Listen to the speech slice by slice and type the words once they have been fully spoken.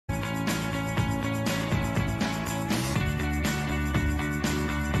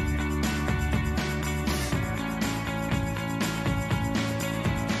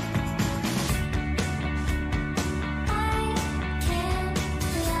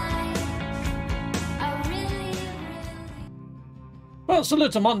Well,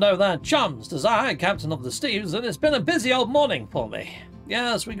 salutamondo there, chums. As I, Captain of the Steves, and it's been a busy old morning for me.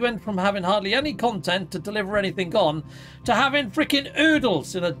 Yes, we went from having hardly any content to deliver anything on to having freaking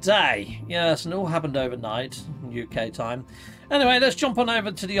oodles in a day. Yes, and it all happened overnight, UK time. Anyway, let's jump on over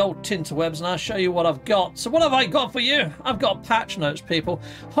to the old tinterwebs and I'll show you what I've got. So what have I got for you? I've got patch notes, people.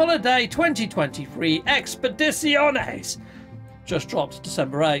 Holiday 2023 Expediciones. Just dropped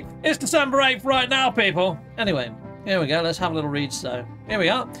December 8th. It's December 8th right now, people. Anyway, here we go. Let's have a little read. So here we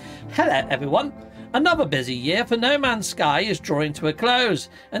are. Hello, everyone. Another busy year for No Man's Sky is drawing to a close,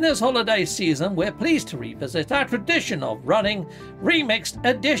 and this holiday season we're pleased to revisit our tradition of running remixed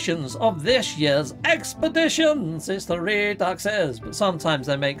editions of this year's expeditions. It's the Reduxes, but sometimes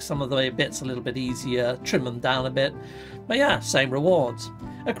they make some of the bits a little bit easier, trim them down a bit. But yeah, same rewards.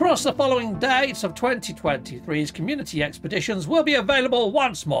 Across the following dates of 2023's community expeditions will be available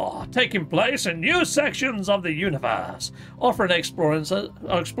once more, taking place in new sections of the universe, offering explorers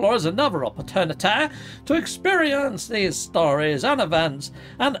another opportunity to experience these stories and events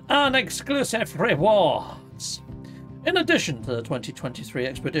and earn exclusive rewards. In addition to the 2023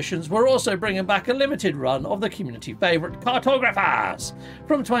 expeditions, we're also bringing back a limited run of the community favourite cartographers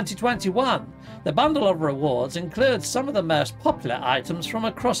from 2021. The bundle of rewards includes some of the most popular items from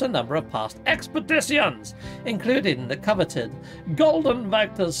across a number of past expeditions, including the coveted Golden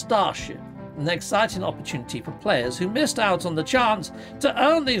Vector Starship, an exciting opportunity for players who missed out on the chance to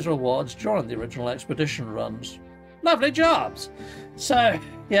earn these rewards during the original expedition runs. Lovely jobs! So,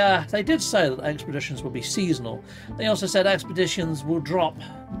 yeah, they did say that expeditions will be seasonal. They also said expeditions will drop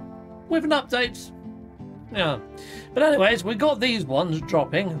with an update. Yeah. But anyways, we got these ones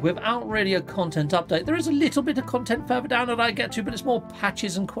dropping without really a content update. There is a little bit of content further down that I get to, but it's more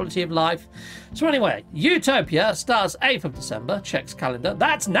patches and quality of life. So anyway, Utopia starts 8th of December. Checks calendar.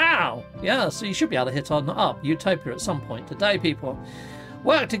 That's now! Yeah, so you should be able to hit on up Utopia at some point today, people.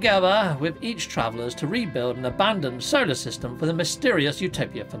 Work together with each travellers to rebuild an abandoned solar system for the mysterious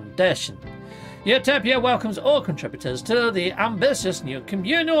Utopia Foundation. Utopia welcomes all contributors to the ambitious new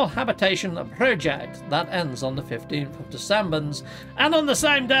communal habitation project that ends on the 15th of December, and on the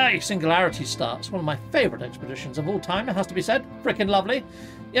same day, Singularity starts. One of my favourite expeditions of all time, it has to be said. Freaking lovely.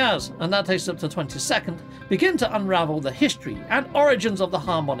 Yes, and that takes up to the 22nd. Begin to unravel the history and origins of the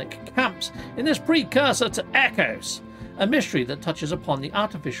harmonic camps in this precursor to Echoes. A mystery that touches upon the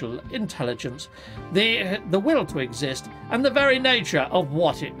artificial intelligence, the will to exist, and the very nature of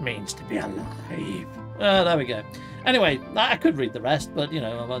what it means to be alive. There we go. Anyway, I could read the rest, but, you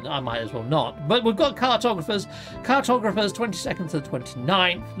know, I might as well not. But we've got Cartographers 22nd to the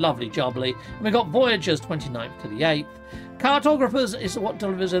 29th, lovely jubbly. And we've got Voyagers 29th to the 8th. Cartographers is what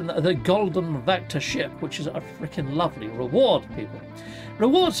delivers in the Golden Vector ship, which is a freaking lovely reward, people.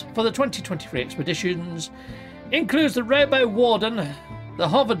 Rewards for the 2023 expeditions includes the Robo Warden, the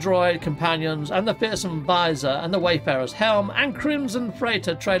Hover Droid companions, and the Fearsome Visor, and the Wayfarer's Helm, and Crimson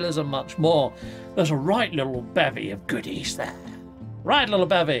Freighter trailers, and much more. There's a right little bevy of goodies there. Right little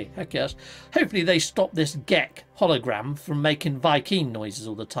bevy, heck yes. Hopefully they stop this Gek hologram from making Viking noises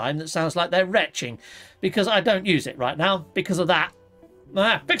all the time that sounds like they're retching, because I don't use it right now because of that.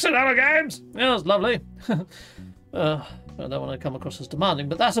 Fix it, Hello Games! Yeah, that's lovely. I don't want to come across as demanding,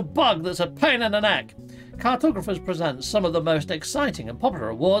 but that's a bug that's a pain in the neck. Cartographers presents some of the most exciting and popular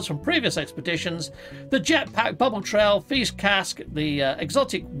awards from previous expeditions: the Jetpack Bubble Trail, Feast Cask, the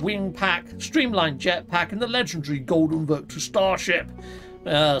Exotic Wing Pack, Streamlined Jetpack, and the legendary Golden Vector Starship.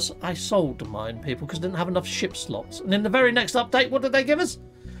 Yes, I sold mine, people, because I didn't have enough ship slots. And in the very next update, what did they give us?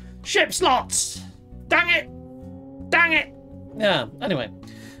 Ship slots! Dang it! Dang it! Yeah, anyway.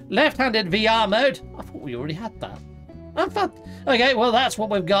 Left-handed VR mode. I thought we already had that. Okay, well, that's what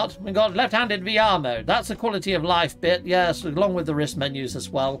we've got. We've got left-handed VR mode. That's the quality of life bit, yes, along with the wrist menus as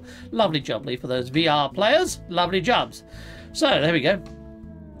well. Lovely jubbly for those VR players. Lovely jobs. So, there we go.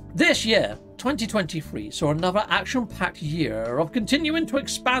 This year, 2023, saw another action-packed year of continuing to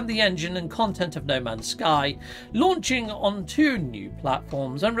expand the engine and content of No Man's Sky, launching on 2 new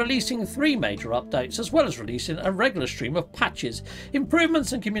platforms and releasing 3 major updates, as well as releasing a regular stream of patches,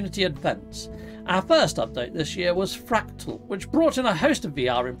 improvements and community events. Our first update this year was Fractal, which brought in a host of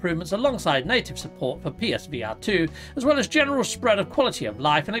VR improvements alongside native support for PSVR 2, as well as general spread of quality of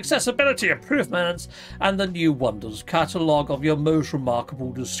life and accessibility improvements, and the new Wonders catalogue of your most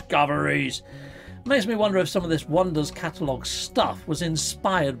remarkable discoveries. Makes me wonder if some of this Wonders catalogue stuff was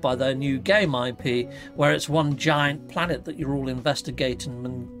inspired by their new game IP, where it's one giant planet that you're all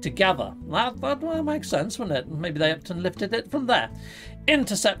investigating together. That makes sense, wouldn't it? Maybe they up and lifted it from there.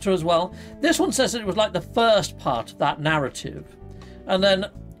 Interceptor as well. This one says that it was like the first part of that narrative. And then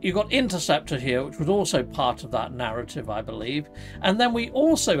you got Interceptor here, which was also part of that narrative, I believe. And then we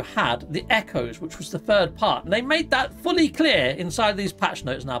also had the Echoes, which was the third part. And they made that fully clear inside these patch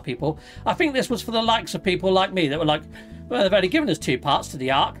notes now, people. I think this was for the likes of people like me that were like, well, they've already given us 2 parts to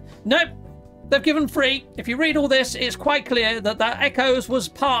the arc. Nope, they've given 3. If you read all this, it's quite clear that that Echoes was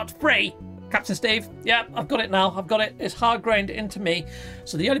part 3. Captain Steve, yeah, I've got it now. I've got it. It's hard-grained into me.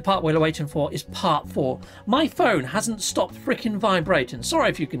 So the only part we're waiting for is part 4. My phone hasn't stopped freaking vibrating. Sorry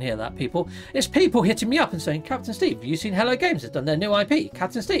if you can hear that, people. It's people hitting me up and saying, Captain Steve, have you seen Hello Games? Has done their new IP.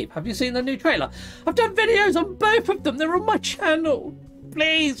 Captain Steve, have you seen their new trailer? I've done videos on both of them. They're on my channel.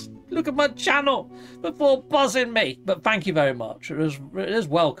 Please. Look at my channel before buzzing me. But thank you very much. It is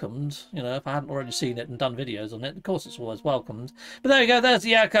welcomed. You know, if I hadn't already seen it and done videos on it, of course it's always welcomed. But there you go. There's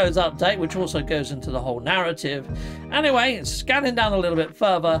the Echoes update, which also goes into the whole narrative. Anyway, scanning down a little bit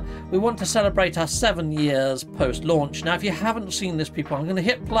further, we want to celebrate our 7 years post-launch. Now, if you haven't seen this, people, I'm going to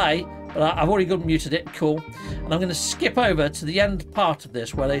hit play. But I've already got muted it, cool. And I'm going to skip over to the end part of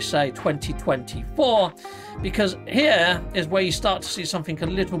this where they say 2024, because here is where you start to see something a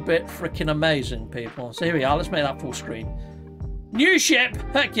little bit freaking amazing, people. So here we are, let's make that full screen. New ship,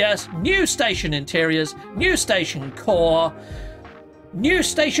 heck yes, new station interiors, new station core, new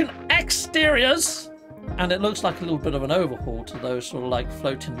station exteriors, and it looks like a little bit of an overhaul to those sort of like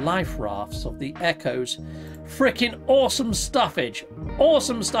floating life rafts of the Echoes. Freaking awesome stuffage.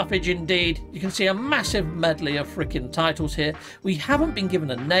 Awesome stuffage indeed. You can see a massive medley of freaking titles here. We haven't been given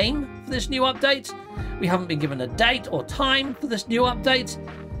a name for this new update. We haven't been given a date or time for this new update.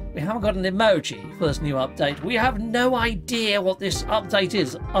 We haven't got an emoji for this new update. We have no idea what this update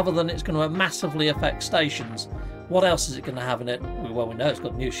is, other than it's going to massively affect stations. What else is it going to have in it? Well, we know it's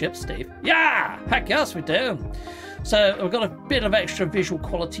got new ships, Steve. Yeah! Heck yes, we do. So we've got a bit of extra visual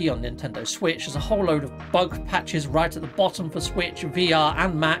quality on Nintendo Switch. There's a whole load of bug patches right at the bottom for Switch, VR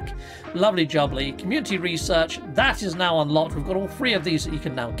and Mac. Lovely jubbly. Community research, that is now unlocked. We've got all 3 of these that you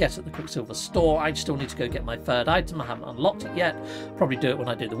can now get at the Quicksilver store. I still need to go get my 3rd item. I haven't unlocked it yet. Probably do it when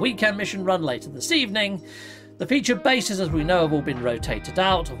I do the weekend mission run later this evening. The featured bases, as we know, have all been rotated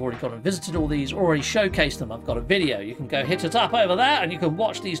out. I've already gone and visited all these, already showcased them. I've got a video. You can go hit it up over there and you can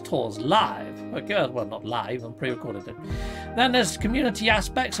watch these tours live. Okay, well, not live, I'm pre-recorded it. Then there's community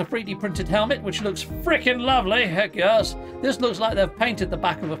aspects, a 3D printed helmet, which looks freaking lovely. Heck yes. This looks like they've painted the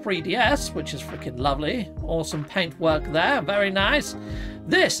back of a 3DS, which is freaking lovely. Awesome paint work there. Very nice.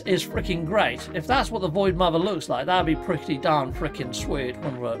 This is freaking great. If that's what the Void Mother looks like, that'd be pretty darn freaking sweet.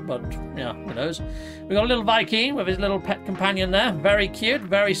 But, yeah, who knows. We've got a little Viking with his little pet companion there. Very cute,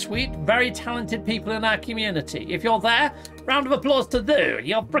 very sweet, very talented people in our community. If you're there, round of applause to you.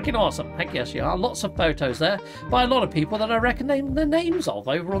 You're freaking awesome. Heck yes, you are. Lots of photos there by a lot of people that I recommend the names of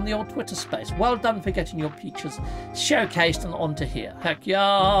over on the old Twitter space. Well done for getting your features showcased and onto here. Heck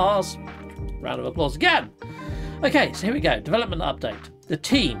yes. Round of applause again. Okay, so here we go. Development update. The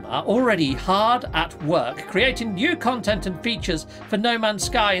team are already hard at work creating new content and features for No Man's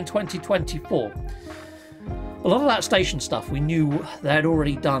Sky in 2024. A lot of that station stuff we knew they had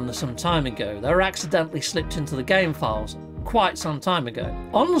already done some time ago. They were accidentally slipped into the game files quite some time ago.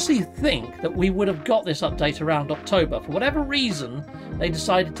 Honestly think that we would have got this update around October. For whatever reason, they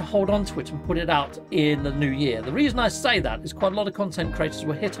decided to hold on to it and put it out in the new year. The reason I say that is quite a lot of content creators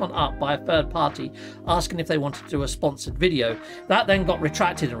were hit on up by a third party asking if they wanted to do a sponsored video. That then got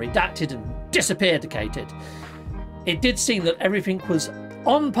retracted and redacted and disappeared-icated. It did seem that everything was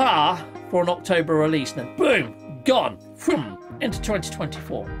on par for an October release, then boom, gone, into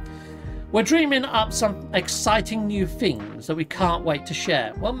 2024. We're dreaming up some exciting new things that we can't wait to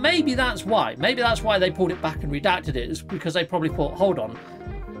share. Well, maybe that's why. Maybe that's why they pulled it back and redacted it, is because they probably thought, hold on,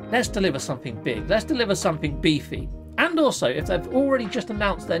 let's deliver something big. Let's deliver something beefy. And also, if they've already just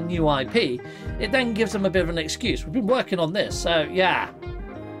announced their new IP, it then gives them a bit of an excuse. We've been working on this, so yeah.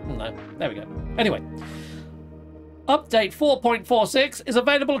 No, there we go. Anyway. Update 4.46 is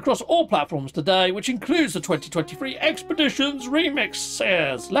available across all platforms today, which includes the 2023 Expeditions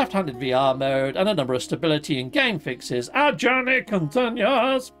remixes, left-handed VR mode, and a number of stability and game fixes. Our journey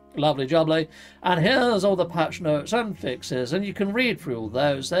continues. Lovely jubbly. And here's all the patch notes and fixes, and you can read through all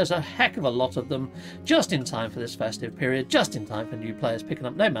those. There's a heck of a lot of them, just in time for this festive period, just in time for new players picking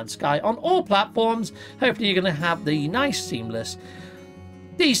up No Man's Sky on all platforms. Hopefully you're going to have the nice, seamless,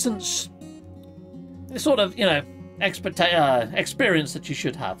 decent, sort of, you know, experience that you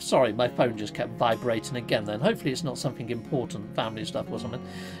should have. Sorry, my phone just kept vibrating again then. Hopefully it's not something important, family stuff or something.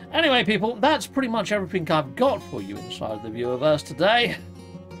 Anyway, people, that's pretty much everything I've got for you inside the Viewerverse today.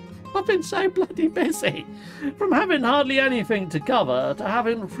 I've been so bloody busy. From having hardly anything to cover to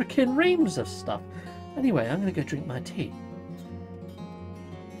having freaking reams of stuff. Anyway, I'm going to go drink my tea.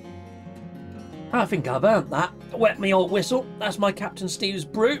 I think I've earned that. Wet me old whistle. That's my Captain Steve's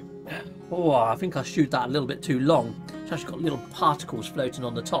brew. Oh, I think I stewed that a little bit too long. It's actually got little particles floating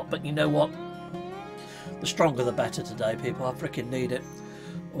on the top, but you know what? The stronger the better today, people. I freaking need it.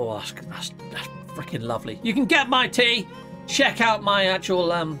 Oh, that's freaking lovely. You can get my tea. Check out my actual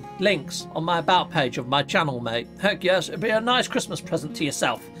links on my about page of my channel, mate. Heck yes, it'd be a nice Christmas present to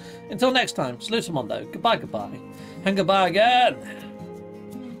yourself. Until next time, salutamondo. Goodbye, goodbye. And goodbye again.